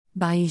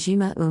By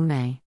Ijima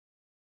Ume.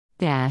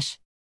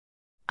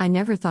 I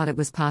never thought it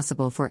was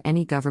possible for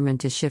any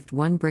government to shift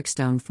one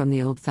brickstone from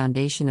the old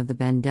foundation of the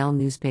Bendel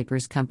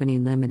Newspapers Company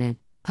Limited,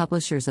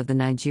 publishers of the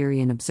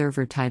Nigerian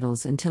Observer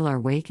titles, until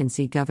our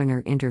wait-and-see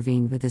governor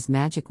intervened with his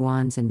magic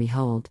wands, and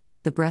behold,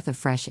 the breath of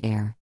fresh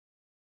air.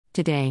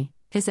 Today,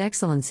 His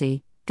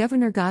Excellency,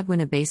 Governor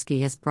Godwin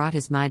Abaski has brought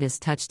his Midas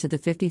touch to the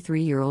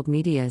 53-year-old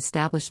media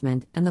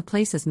establishment, and the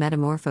place is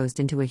metamorphosed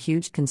into a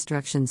huge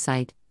construction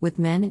site, with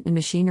men and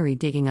machinery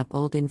digging up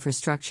old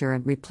infrastructure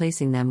and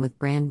replacing them with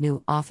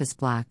brand-new office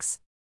blocks.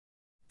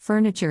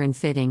 Furniture and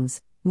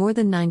fittings, more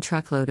than 9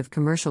 truckload of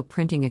commercial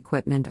printing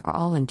equipment are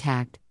all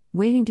intact,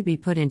 waiting to be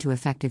put into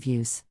effective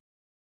use.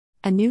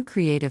 A new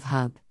creative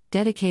hub,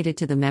 dedicated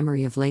to the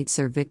memory of late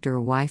Sir Victor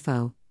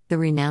Owaifo, the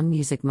renowned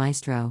music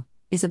maestro,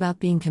 is about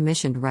being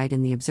commissioned right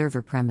in the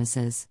Observer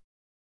premises.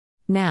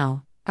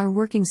 Now, our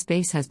working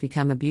space has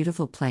become a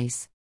beautiful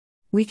place.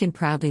 We can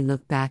proudly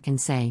look back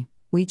and say,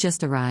 we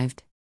just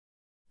arrived.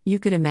 You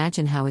could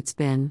imagine how it's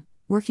been,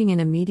 working in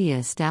a media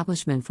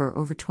establishment for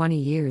over 20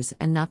 years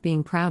and not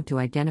being proud to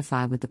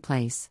identify with the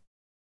place.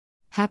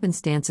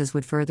 Happenstances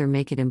would further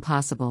make it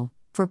impossible,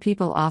 for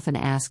people often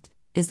asked,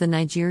 is the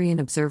Nigerian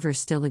Observer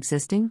still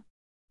existing?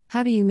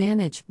 How do you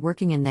manage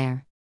working in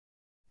there?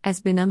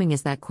 As benumbing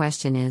as that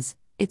question is,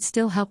 it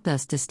still helped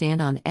us to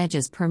stand on edge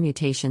as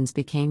permutations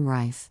became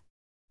rife.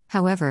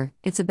 However,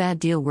 it's a bad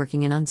deal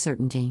working in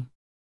uncertainty.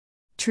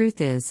 Truth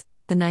is,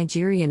 the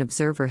Nigerian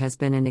Observer has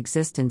been in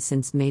existence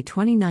since May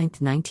 29,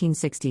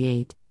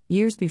 1968,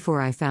 years before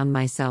I found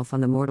myself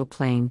on the mortal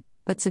plane,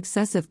 but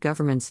successive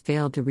governments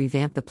failed to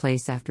revamp the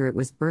place after it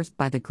was birthed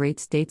by the great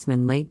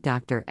statesman late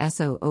Dr.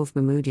 S.O.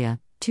 Mamudia,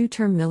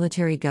 2-term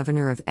military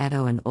governor of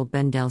Edo and Old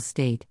Bendel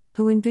State,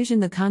 who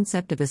envisioned the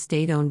concept of a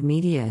state-owned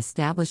media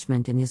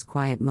establishment in his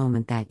quiet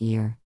moment that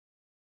year.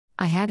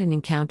 I had an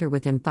encounter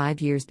with him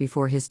 5 years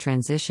before his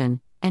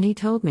transition, and he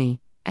told me,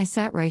 I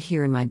sat right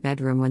here in my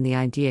bedroom when the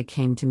idea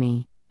came to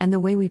me, and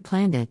the way we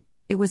planned it,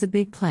 it was a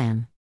big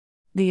plan.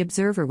 The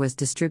Observer was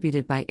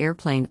distributed by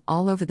airplane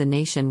all over the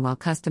nation, while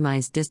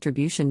customized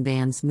distribution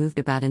vans moved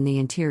about in the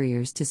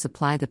interiors to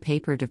supply the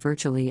paper to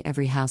virtually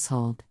every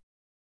household.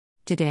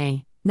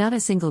 Today, not a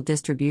single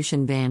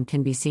distribution van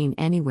can be seen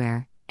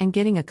anywhere, and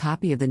getting a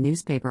copy of the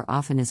newspaper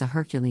often is a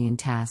Herculean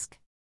task.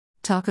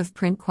 Talk of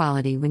print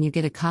quality: when you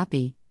get a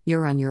copy,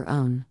 you're on your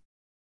own.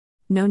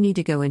 No need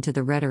to go into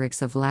the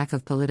rhetorics of lack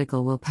of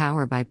political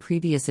willpower by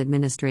previous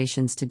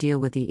administrations to deal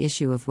with the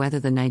issue of whether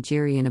the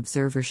Nigerian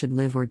Observer should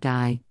live or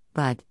die,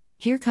 but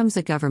here comes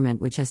a government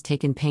which has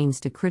taken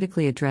pains to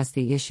critically address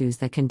the issues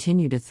that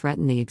continue to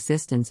threaten the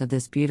existence of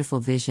this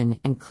beautiful vision,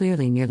 and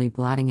clearly nearly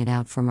blotting it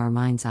out from our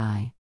mind's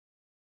eye.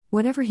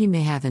 Whatever he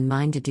may have in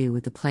mind to do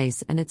with the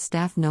place and its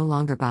staff no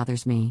longer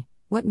bothers me.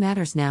 What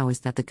matters now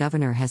is that the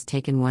governor has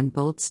taken one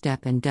bold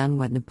step and done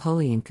what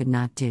Napoleon could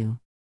not do.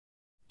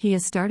 He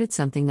has started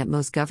something that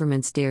most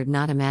governments dared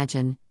not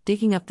imagine,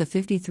 digging up the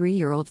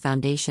 53-year-old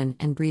foundation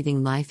and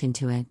breathing life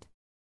into it.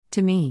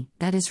 To me,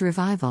 that is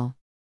revival.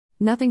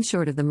 Nothing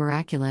short of the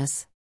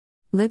miraculous.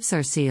 Lips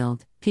are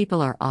sealed, people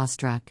are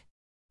awestruck.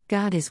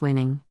 God is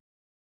winning.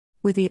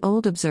 With the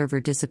old Observer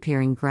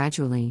disappearing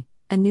gradually,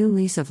 a new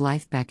lease of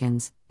life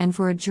beckons, and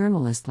for a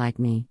journalist like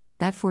me,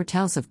 that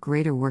foretells of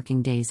greater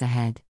working days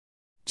ahead.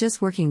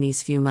 Just working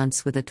these few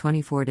months with a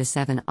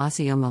 24/7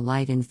 Osceola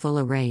light in full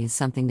array is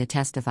something to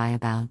testify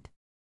about.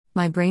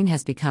 My brain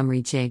has become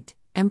rejigged,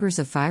 embers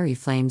of fiery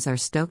flames are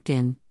stoked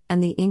in,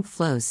 and the ink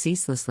flows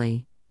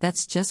ceaselessly.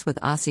 That's just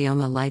with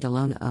Osceola light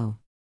alone.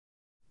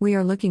 We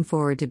are looking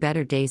forward to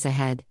better days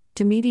ahead,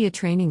 to media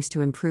trainings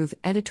to improve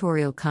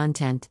editorial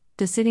content,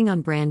 to sitting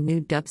on brand new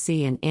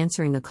Dubsea and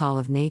answering the call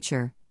of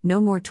nature. No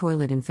more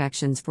toilet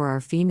infections for our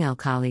female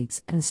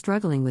colleagues, and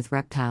struggling with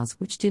reptiles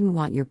which didn't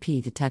want your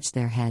pee to touch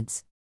their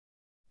heads.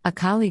 A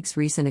colleague's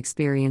recent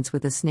experience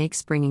with a snake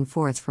springing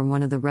forth from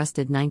one of the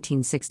rusted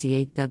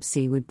 1968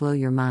 Dubsea would blow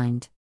your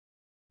mind.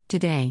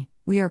 Today,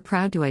 we are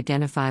proud to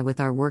identify with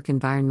our work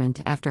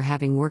environment after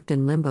having worked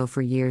in limbo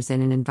for years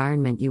in an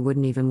environment you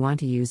wouldn't even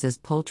want to use as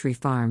poultry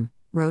farm.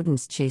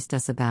 Rodents chased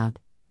us about.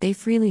 They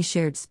freely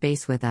shared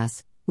space with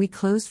us. We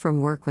closed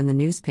from work when the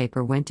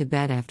newspaper went to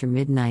bed after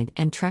midnight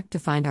and trekked to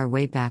find our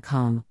way back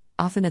home,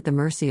 often at the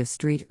mercy of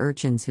street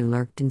urchins who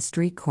lurked in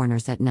street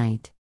corners at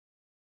night.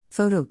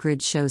 Photo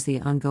grid shows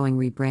the ongoing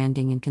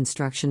rebranding and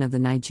construction of the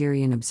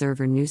Nigerian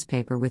Observer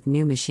newspaper with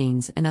new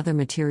machines and other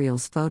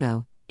materials.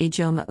 Photo,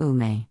 Ijoma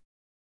Ume.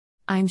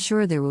 I'm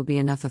sure there will be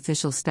enough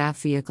official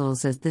staff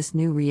vehicles as this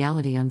new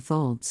reality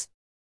unfolds.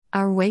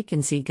 Our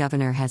wait-and-see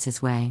governor has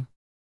his way.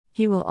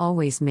 He will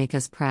always make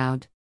us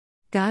proud.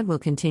 God will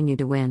continue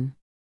to win.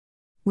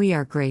 We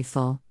are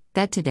grateful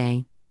that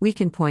today, we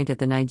can point at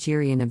the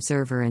Nigerian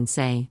Observer and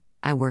say,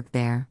 I work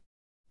there.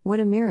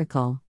 What a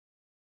miracle!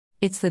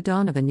 It's the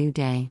dawn of a new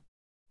day.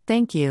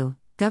 Thank you,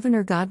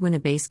 Governor Godwin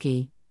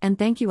Abaski, and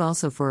thank you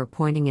also for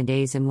appointing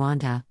Adaeze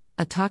Nwanda,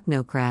 a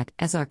technocrat,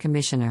 as our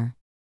commissioner.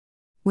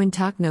 When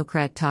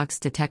technocrat talks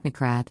to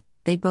technocrat,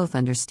 they both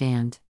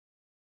understand.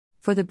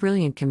 For the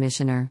brilliant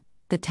commissioner,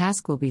 the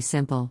task will be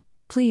simple: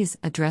 Please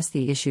address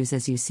the issues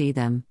as you see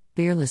them,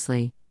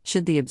 fearlessly.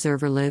 Should the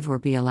observer live or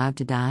be allowed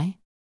to die?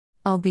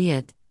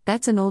 Albeit,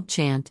 that's an old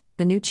chant,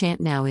 the new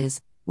chant now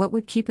is, what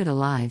would keep it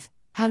alive?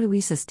 How do we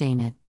sustain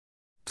it?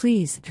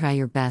 Please try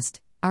your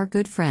best, our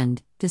good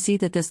friend, to see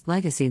that this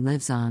legacy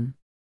lives on.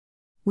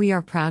 We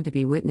are proud to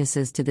be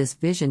witnesses to this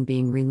vision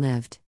being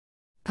relived.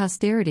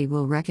 Posterity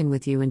will reckon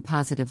with you in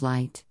positive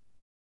light.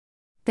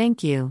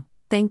 Thank you,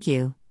 thank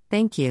you,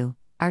 thank you,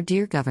 our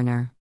dear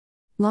Governor.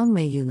 Long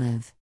may you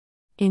live.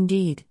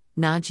 Indeed,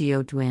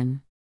 Najio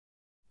Dwin.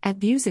 At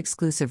Views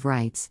Exclusive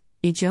Rights,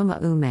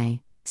 Ijoma Ume,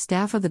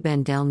 staff of the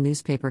Bendel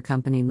Newspaper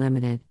Company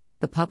Limited,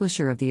 the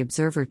publisher of the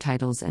Observer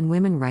titles and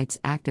women rights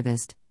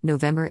activist,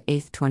 November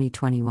 8,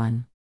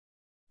 2021.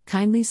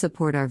 Kindly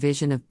support our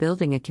vision of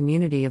building a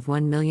community of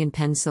 1 million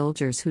pen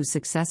soldiers whose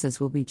successes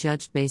will be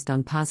judged based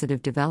on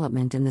positive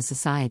development in the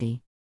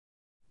society.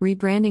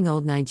 Rebranding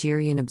Old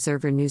Nigerian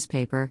Observer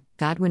newspaper,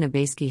 Godwin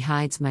Abaski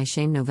hides my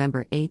shame.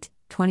 November 8,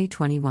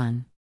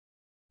 2021.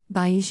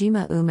 By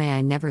Ijoma Ume.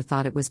 I never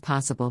thought it was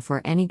possible for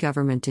any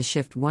government to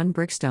shift one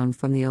brickstone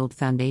from the old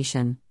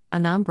foundation.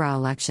 Anambra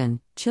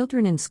election,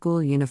 children in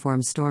school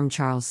uniforms storm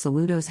Charles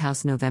Soludo's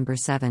house. November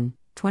 7,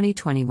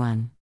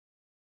 2021.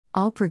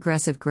 All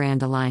Progressive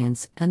Grand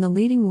Alliance, and the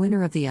leading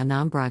winner of the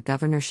Anambra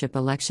governorship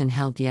election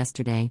held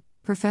yesterday,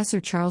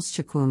 Professor Charles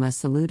Chukwuma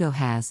Soludo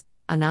has,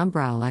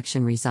 Anambra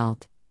election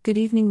result. Good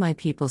evening, my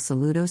people.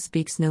 Soludo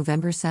speaks.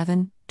 November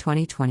 7,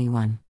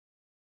 2021.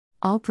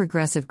 All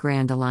Progressive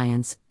Grand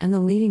Alliance, and the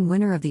leading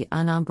winner of the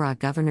Anambra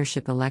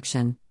governorship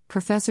election,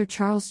 Professor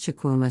Charles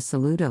Chukwuma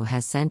Soludo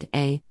has sent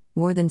a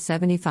more than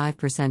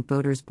 75%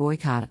 voters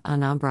boycott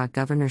Anambra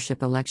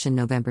governorship election.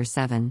 November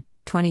 7,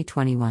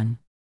 2021.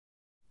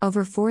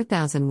 Over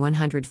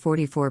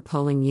 4,144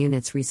 polling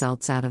units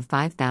results out of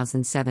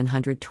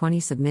 5,720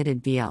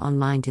 submitted via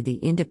online to the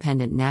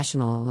Independent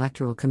National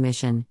Electoral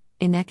Commission,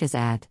 INEC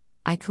at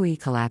Ikoyi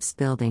Collapse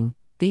Building.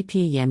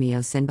 VP Yemi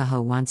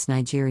Osinbajo wants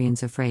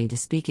Nigerians afraid to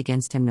speak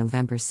against him.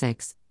 November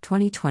 6,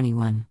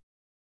 2021.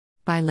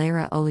 By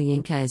Lara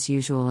Oluyinka. As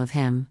usual of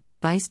him,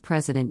 Vice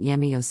President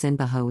Yemi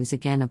Osinbajo is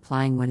again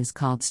applying what is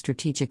called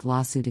strategic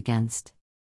lawsuit against